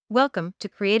Welcome to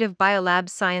Creative Biolabs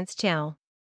Science Channel.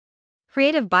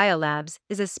 Creative Biolabs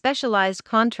is a specialized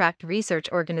contract research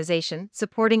organization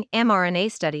supporting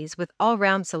mRNA studies with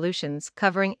all-round solutions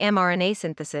covering mRNA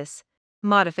synthesis,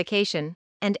 modification,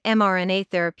 and mRNA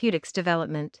therapeutics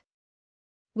development.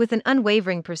 With an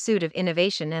unwavering pursuit of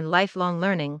innovation and lifelong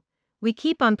learning, we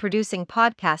keep on producing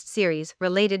podcast series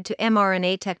related to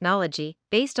mRNA technology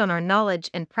based on our knowledge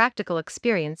and practical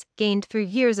experience gained through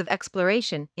years of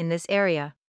exploration in this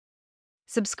area.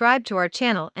 Subscribe to our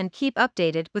channel and keep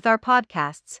updated with our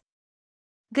podcasts.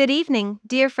 Good evening,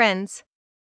 dear friends.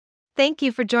 Thank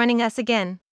you for joining us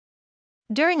again.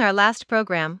 During our last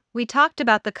program, we talked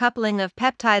about the coupling of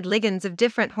peptide ligands of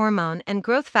different hormone and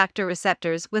growth factor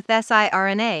receptors with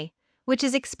siRNA, which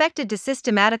is expected to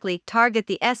systematically target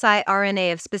the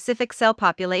siRNA of specific cell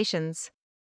populations.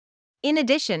 In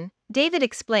addition, David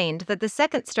explained that the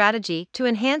second strategy to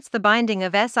enhance the binding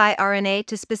of siRNA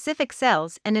to specific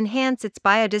cells and enhance its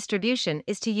biodistribution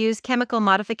is to use chemical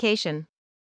modification.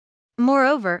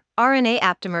 Moreover, RNA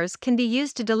aptamers can be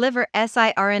used to deliver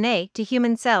siRNA to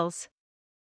human cells.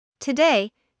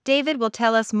 Today, David will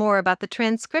tell us more about the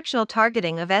transcriptional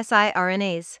targeting of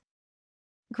siRNAs.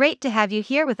 Great to have you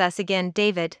here with us again,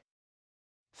 David.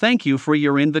 Thank you for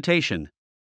your invitation.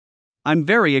 I'm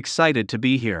very excited to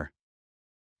be here.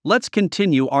 Let's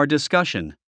continue our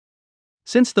discussion.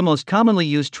 Since the most commonly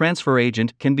used transfer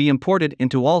agent can be imported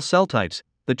into all cell types,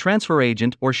 the transfer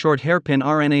agent or short hairpin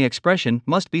RNA expression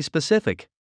must be specific.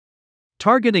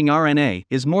 Targeting RNA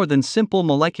is more than simple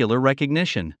molecular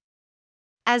recognition.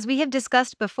 As we have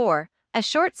discussed before, a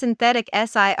short synthetic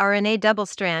siRNA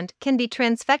double-strand can be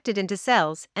transfected into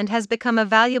cells and has become a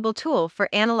valuable tool for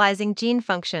analyzing gene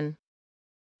function.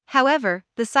 However,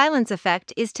 the silence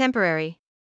effect is temporary.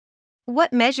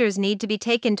 What measures need to be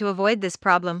taken to avoid this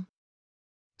problem?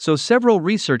 So several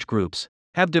research groups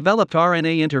have developed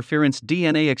RNA interference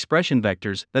DNA expression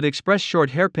vectors that express short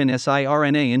hairpin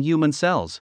siRNA in human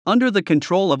cells, under the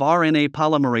control of RNA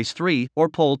polymerase III or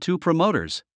Pol2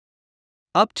 promoters.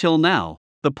 Up till now,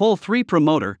 the Pol3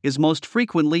 promoter is most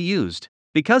frequently used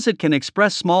because it can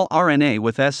express small RNA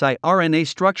with siRNA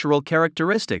structural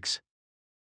characteristics.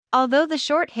 Although the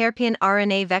short hairpin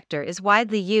RNA vector is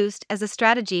widely used as a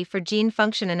strategy for gene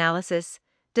function analysis,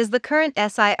 does the current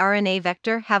siRNA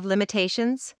vector have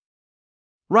limitations?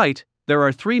 Right, there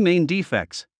are three main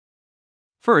defects.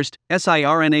 First,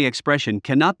 siRNA expression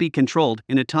cannot be controlled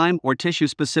in a time or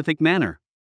tissue-specific manner.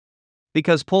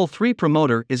 Because Pol3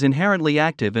 promoter is inherently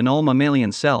active in all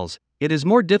mammalian cells, it is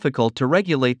more difficult to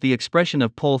regulate the expression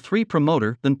of Pol3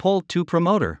 promoter than Pol2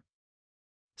 promoter.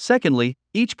 Secondly,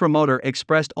 each promoter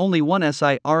expressed only one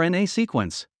siRNA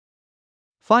sequence.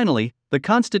 Finally, the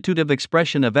constitutive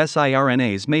expression of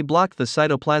siRNAs may block the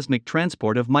cytoplasmic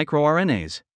transport of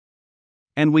microRNAs.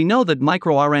 And we know that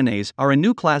microRNAs are a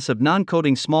new class of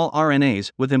non-coding small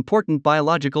RNAs with important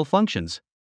biological functions.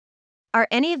 Are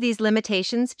any of these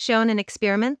limitations shown in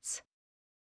experiments?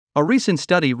 A recent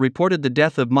study reported the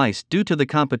death of mice due to the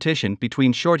competition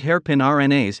between short hairpin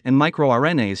RNAs and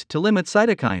microRNAs to limit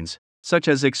cytokines, such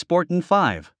as exportin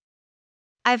 5.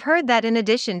 I've heard that in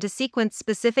addition to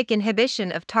sequence-specific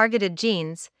inhibition of targeted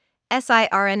genes,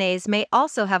 siRNAs may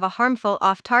also have a harmful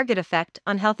off-target effect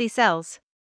on healthy cells.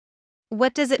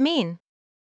 What does it mean?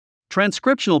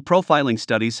 Transcriptional profiling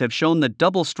studies have shown that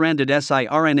double-stranded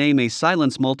siRNA may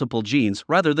silence multiple genes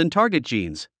rather than target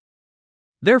genes.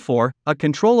 Therefore, a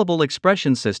controllable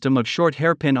expression system of short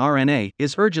hairpin RNA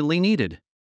is urgently needed.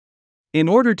 In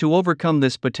order to overcome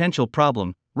this potential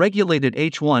problem, regulated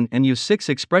H1 and U6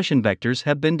 expression vectors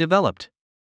have been developed.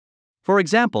 For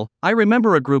example, I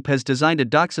remember a group has designed a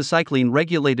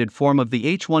doxycycline-regulated form of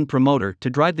the H1 promoter to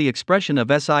drive the expression of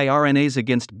siRNAs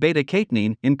against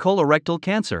beta-catenin in colorectal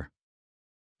cancer.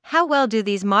 How well do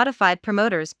these modified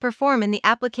promoters perform in the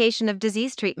application of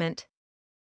disease treatment?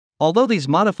 Although these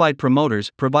modified promoters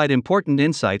provide important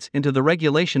insights into the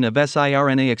regulation of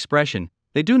siRNA expression,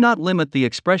 they do not limit the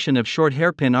expression of short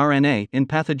hairpin RNA in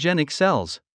pathogenic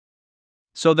cells.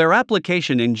 So their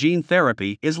application in gene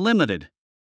therapy is limited.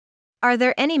 Are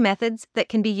there any methods that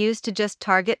can be used to just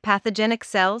target pathogenic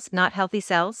cells, not healthy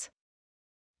cells?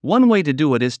 One way to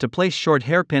do it is to place short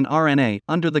hairpin RNA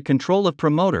under the control of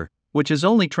promoter, which is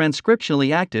only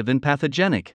transcriptionally active in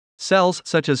pathogenic cells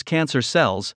such as cancer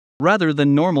cells, rather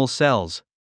than normal cells.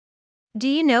 Do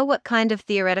you know what kind of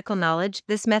theoretical knowledge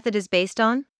this method is based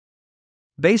on?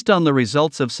 Based on the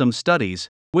results of some studies,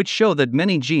 which show that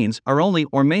many genes are only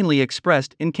or mainly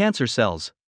expressed in cancer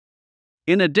cells.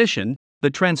 In addition,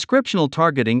 the transcriptional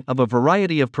targeting of a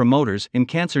variety of promoters in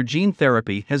cancer gene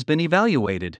therapy has been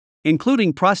evaluated,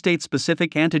 including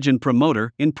prostate-specific antigen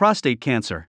promoter in prostate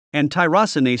cancer, and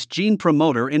tyrosinase gene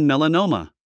promoter in melanoma.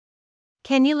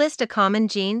 Can you list a common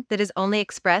gene that is only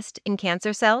expressed in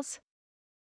cancer cells?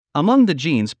 Among the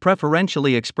genes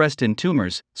preferentially expressed in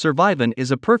tumors, survivin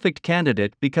is a perfect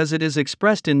candidate because it is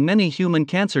expressed in many human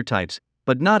cancer types,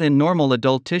 but not in normal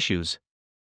adult tissues.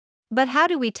 But how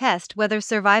do we test whether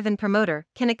survivin promoter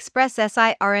can express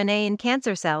siRNA in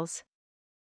cancer cells?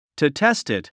 To test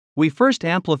it, we first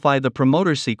amplify the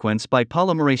promoter sequence by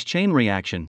polymerase chain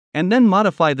reaction, and then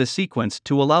modify the sequence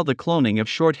to allow the cloning of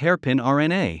short hairpin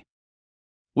RNA.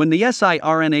 When the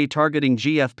siRNA targeting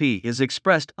GFP is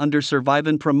expressed under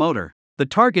survivin promoter, the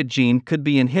target gene could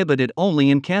be inhibited only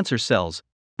in cancer cells,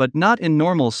 but not in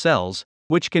normal cells,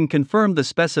 which can confirm the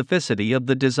specificity of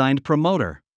the designed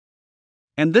promoter.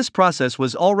 And this process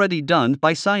was already done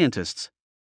by scientists.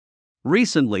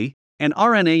 Recently, an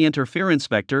RNA interference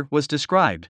vector was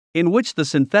described, in which the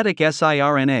synthetic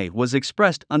siRNA was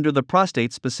expressed under the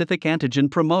prostate-specific antigen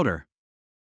promoter.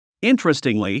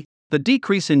 Interestingly, the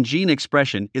decrease in gene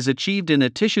expression is achieved in a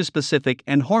tissue-specific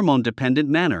and hormone-dependent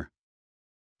manner.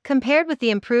 Compared with the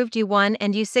improved U1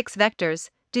 and U6 vectors,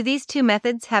 do these two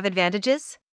methods have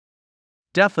advantages?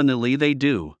 Definitely they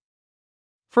do.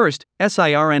 First,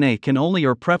 siRNA can only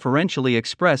or preferentially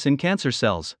express in cancer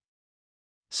cells.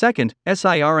 Second,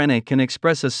 siRNA can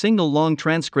express a single long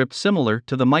transcript similar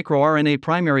to the microRNA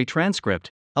primary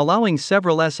transcript, allowing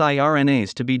several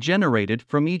siRNAs to be generated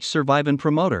from each survivin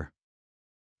promoter.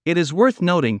 It is worth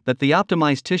noting that the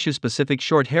optimized tissue-specific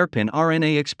short hairpin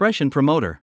RNA expression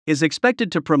promoter is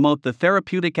expected to promote the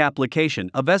therapeutic application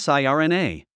of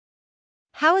siRNA.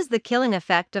 How is the killing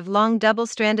effect of long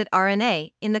double-stranded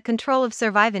RNA in the control of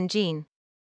survivin gene?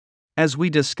 As we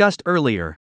discussed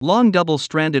earlier, long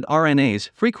double-stranded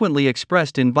RNAs frequently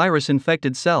expressed in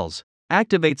virus-infected cells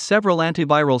activate several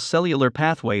antiviral cellular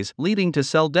pathways leading to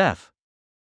cell death.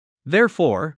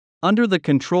 Therefore, under the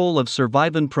control of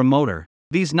survivin promoter,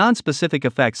 these nonspecific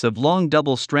effects of long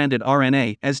double-stranded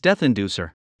RNA as death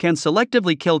inducer can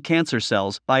selectively kill cancer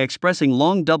cells by expressing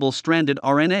long double-stranded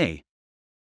RNA.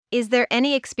 Is there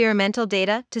any experimental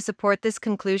data to support this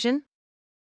conclusion?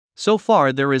 So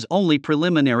far, there is only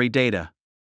preliminary data.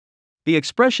 The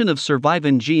expression of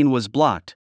survivin gene was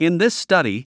blocked, in this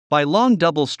study, by long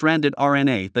double-stranded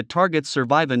RNA that targets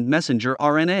survivin messenger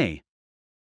RNA.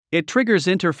 It triggers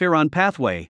interferon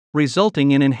pathway,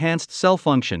 resulting in enhanced cell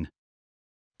function.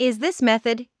 Is this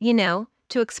method,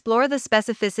 to explore the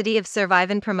specificity of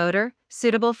survivin promoter,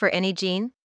 suitable for any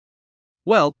gene?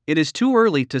 Well, it is too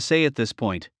early to say at this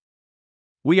point.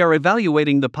 We are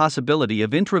evaluating the possibility of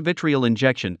intravitreal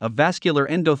injection of vascular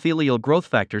endothelial growth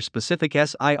factor specific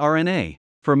siRNA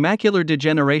for macular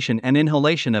degeneration and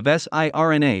inhalation of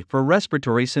siRNA for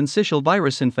respiratory syncytial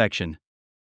virus infection.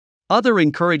 Other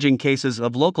encouraging cases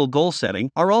of local goal setting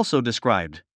are also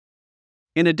described.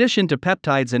 In addition to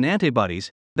peptides and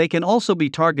antibodies, they can also be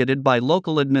targeted by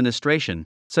local administration,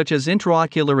 such as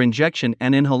intraocular injection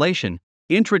and inhalation,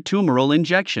 intratumoral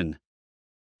injection.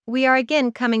 We are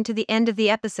again coming to the end of the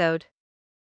episode.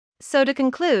 So to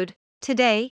conclude,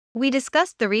 today, we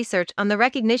discussed the research on the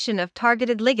recognition of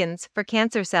targeted ligands for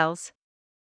cancer cells.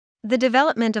 The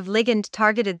development of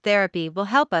ligand-targeted therapy will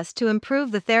help us to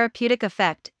improve the therapeutic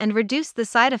effect and reduce the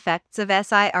side effects of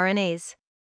siRNAs.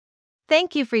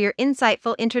 Thank you for your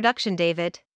insightful introduction,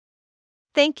 David.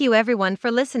 Thank you everyone for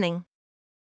listening.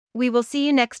 We will see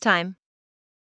you next time.